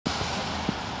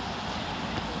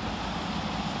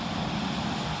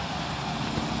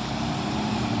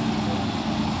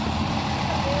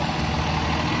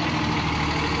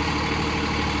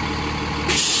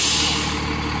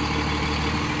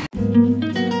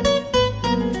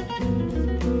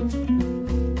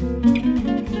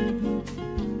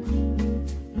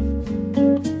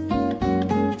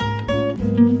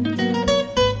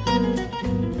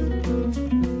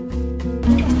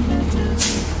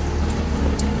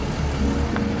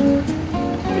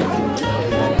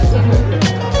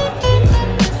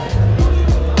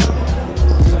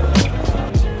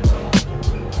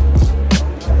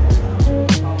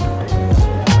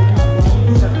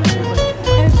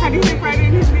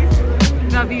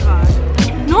movie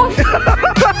vibe. No.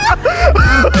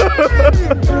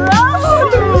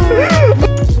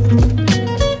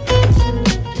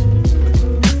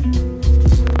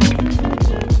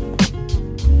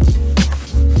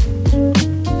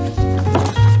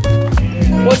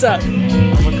 What's up?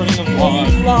 I'm recording a vlog.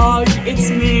 Vlog, it's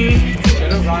me.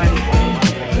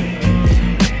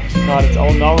 God, it's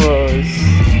all Melrose.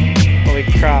 Holy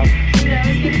crap.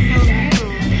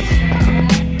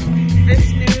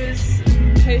 This news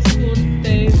high school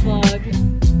day vlog.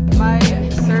 My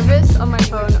service on my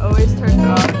phone always turns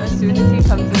off as soon as he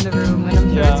comes in the room, and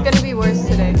I'm sure it's gonna be worse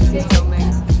today because he's filming.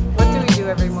 What do we do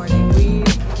every morning? We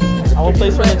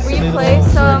play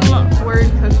some word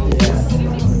cookies.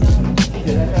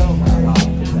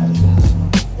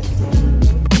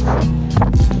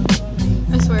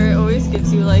 I swear it always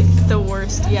gives you like the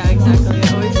worst. Yeah, exactly.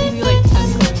 It always gives you like 10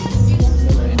 coins.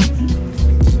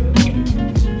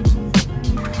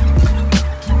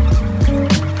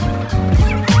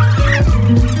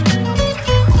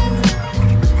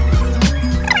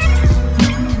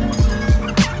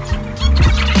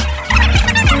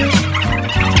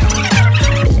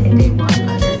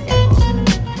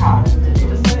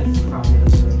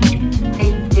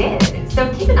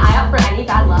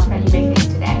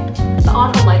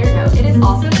 On a lighter note, it is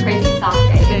also Crazy Sock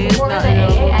Day. Today is for not the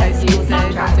AASU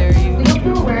sock drive. We hope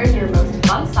you are wearing your most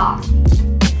fun socks.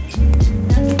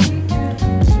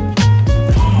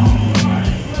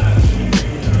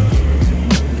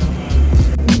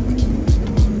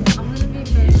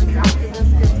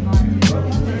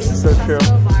 This is so true.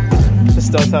 This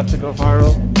does have to go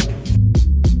viral.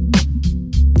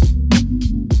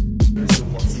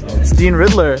 It's Dean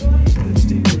Riddler.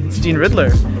 It's Dean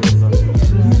Riddler.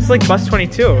 It's like bus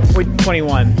 22. Wait,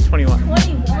 21. 21.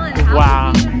 21?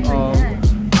 Wow.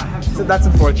 So that's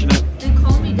unfortunate. They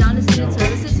called me down to student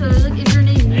services, so they're like, is your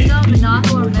name Nina,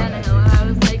 Minato, or Manaho? And I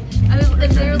was like,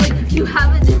 they were like, you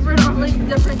have a different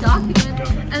document.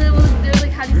 And then they were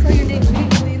like, how do you spell your name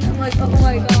legally? And I'm like, oh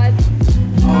my god.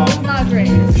 It's not great.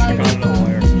 It's not a great call.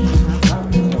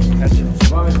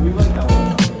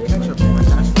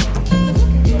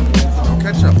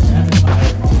 Ketchup.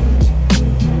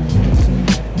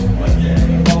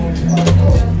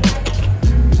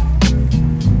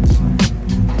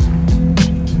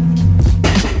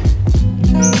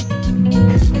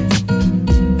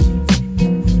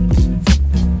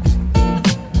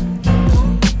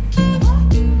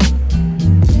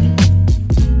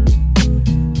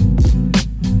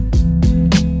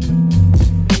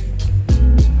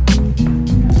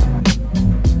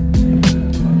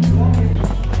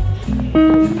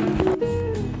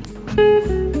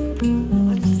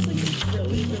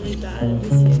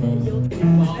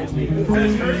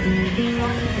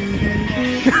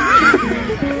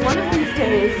 One of these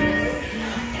days,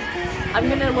 I'm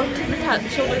gonna look to the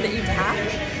shoulder that you tap,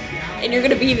 and you're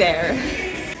gonna be there.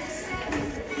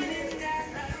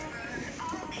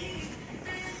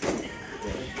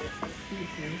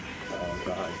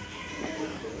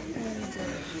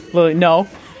 Lily, no.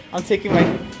 I'm taking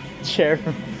my chair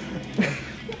from...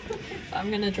 I'm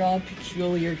gonna draw a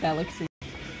peculiar galaxy.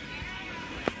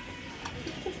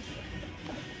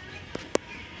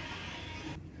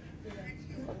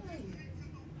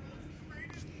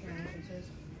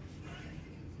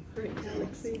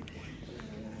 Galaxy.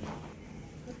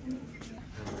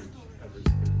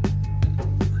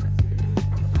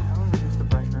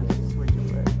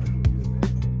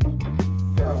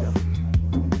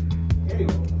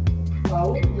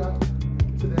 What we got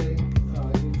today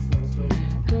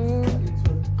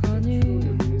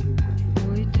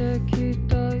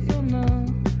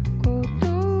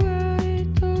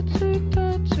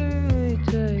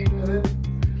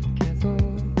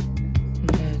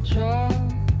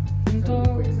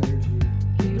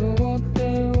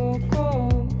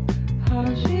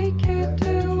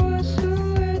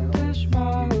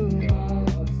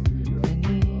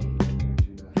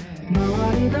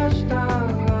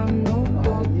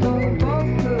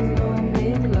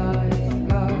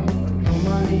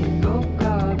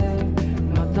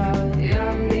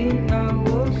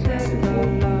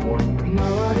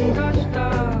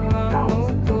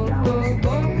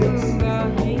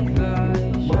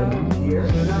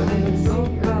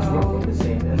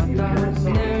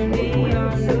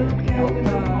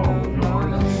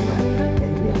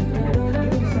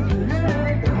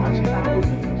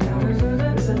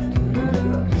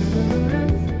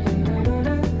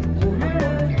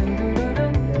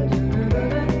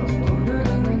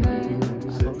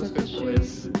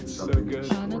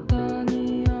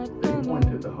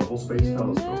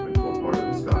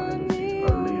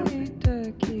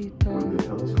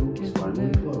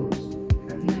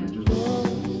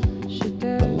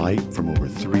light from over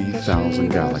 3,000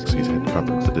 galaxies had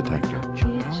covered the detector,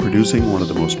 producing one of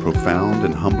the most profound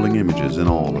and humbling images in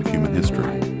all of human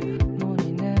history.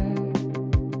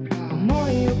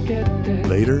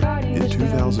 Later, in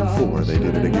 2004, they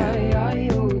did it again.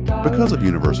 Because of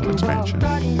universal expansion,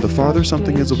 the farther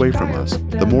something is away from us,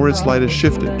 the more its light is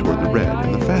shifted toward the red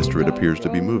and the faster it appears to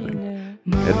be moving.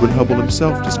 Edwin Hubble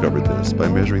himself discovered this by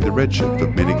measuring the redshift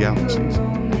of many galaxies,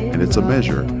 and it's a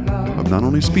measure of not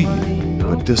only speed,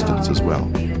 but distance as well.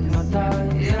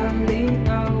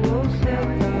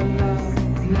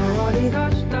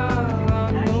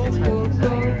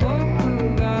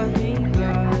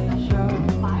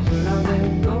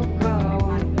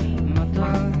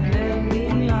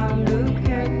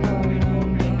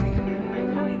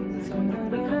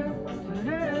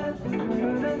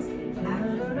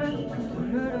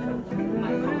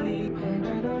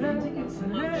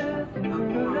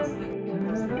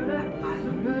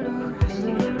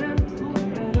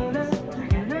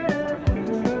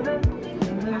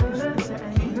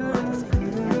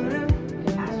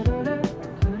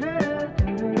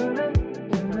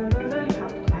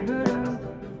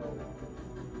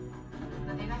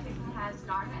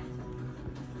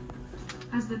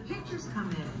 As the pictures come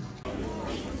in.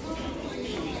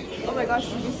 Oh my gosh,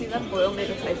 did you see that Boyle made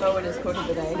a typo in his quote of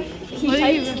the day? He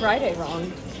typed Friday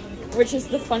wrong, which is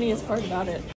the funniest part about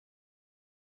it.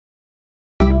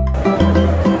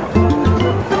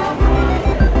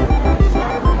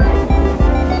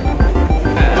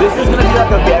 This is going to be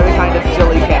like a very kind of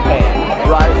silly campaign,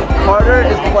 right? Carter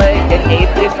is playing an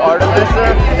atheist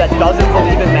artificer that doesn't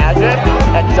believe in magic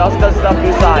and just does stuff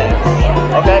through science,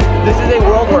 okay? This is a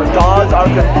world where gods are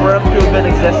confirmed to have been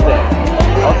existing,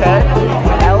 okay?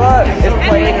 Ella is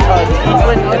playing a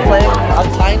tiefling, and playing a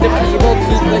kind of evil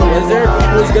tiefling wizard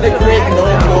who's going to create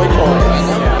million boy toys.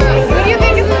 What do you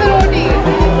think is in the roti?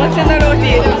 What's in the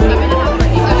roti?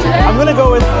 I'm going to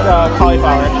go with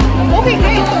cauliflower. Okay,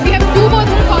 great. So we have two bowls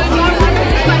of cauliflower.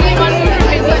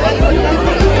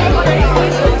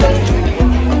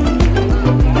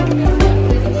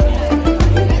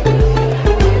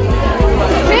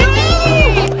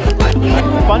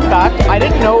 Fun fact, I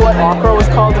didn't know what okra was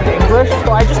called in English,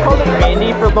 so I just called it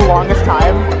Mandy for the longest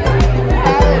time.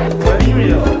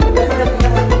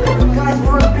 Guys,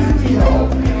 we're a big deal.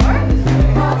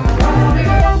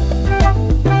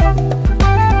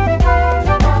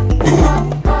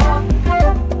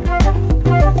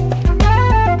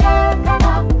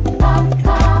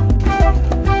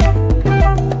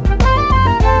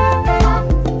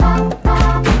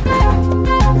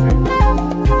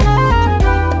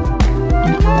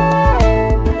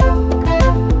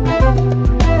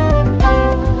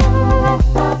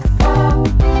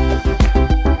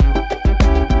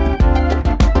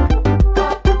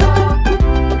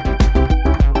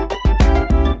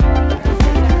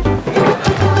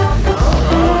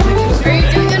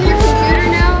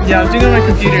 Yeah, I'm doing it on my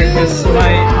computer because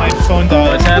my phone died.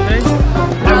 What's happening?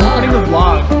 I'm recording a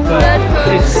vlog, but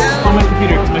it's on my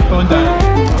computer because my phone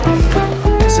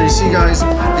died. So you see guys, in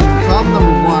problem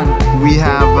number 1, we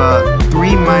have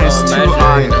 3 minus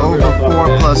 2i over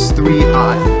 4 plus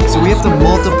 3i. So we have to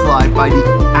multiply by the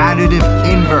additive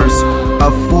inverse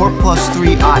of 4 plus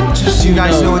 3i. So you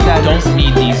guys know what that is? Don't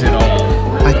need these at all.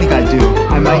 I think I do.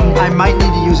 I might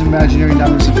need to use imaginary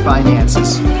numbers in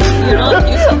finances. You don't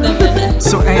use something in it.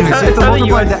 So anyways, you have to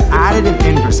multiply the additive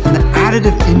inverse, and the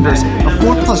additive inverse of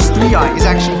 4 plus 3i is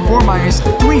actually 4 minus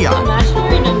 3i.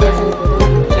 Imaginary numbers are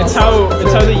good. It's how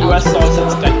the U.S. solves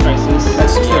its debt crisis.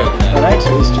 That's true. That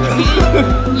actually is true. We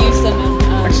use them in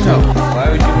Actually, no. Why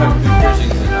would you have 2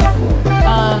 piercings and not 4?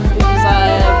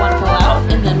 because one fell out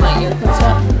and then my ear comes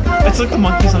up. It's like the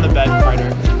monkeys on the bed, Carter.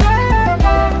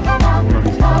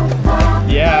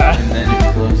 Yeah. And then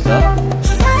it blows up?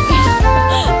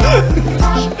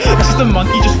 It's just a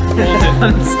monkey just folds it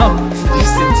on itself.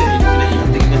 Just into infinite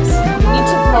nothingness. We need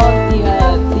to plug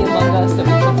the Among Us that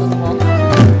we put in the wall.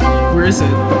 Where is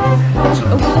it?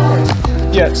 Over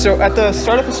there. Yeah, so at the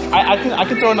start of I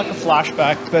can throw in like a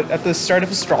flashback, but at the start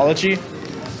of astrology,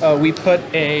 we put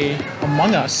a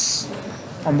Among Us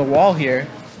on the wall here.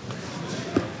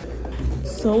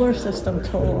 Solar system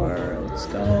tour. Let's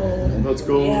go. Let's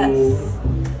go. Yes.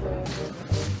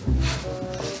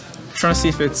 Trying to see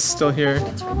if it's still here.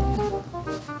 It's right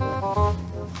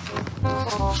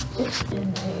there.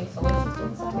 In a solar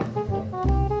system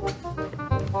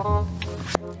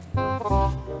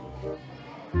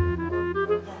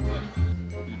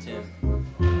E10.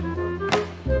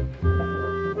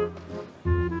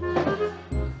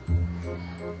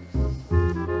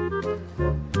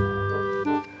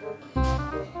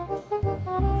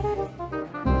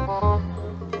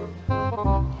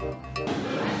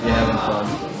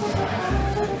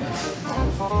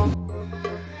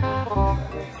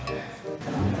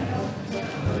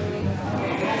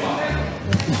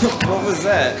 was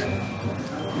that?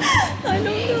 I don't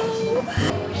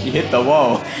know. You hit the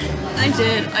wall. I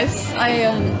did. I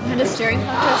had a staring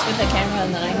contest with the camera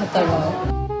and then I hit the wall.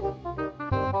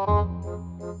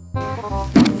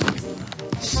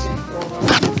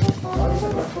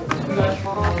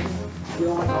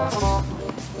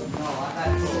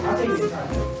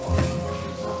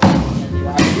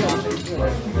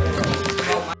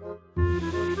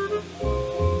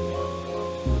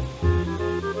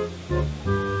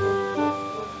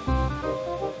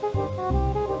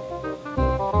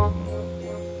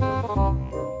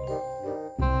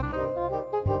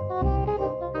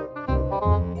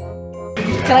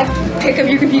 Can I pick up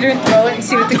your computer and throw it and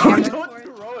see what the camera... Don't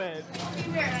throw it.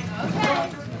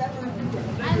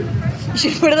 You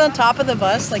should put it on top of the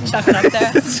bus, like chuck it up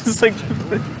there. It's just like,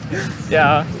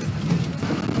 yeah.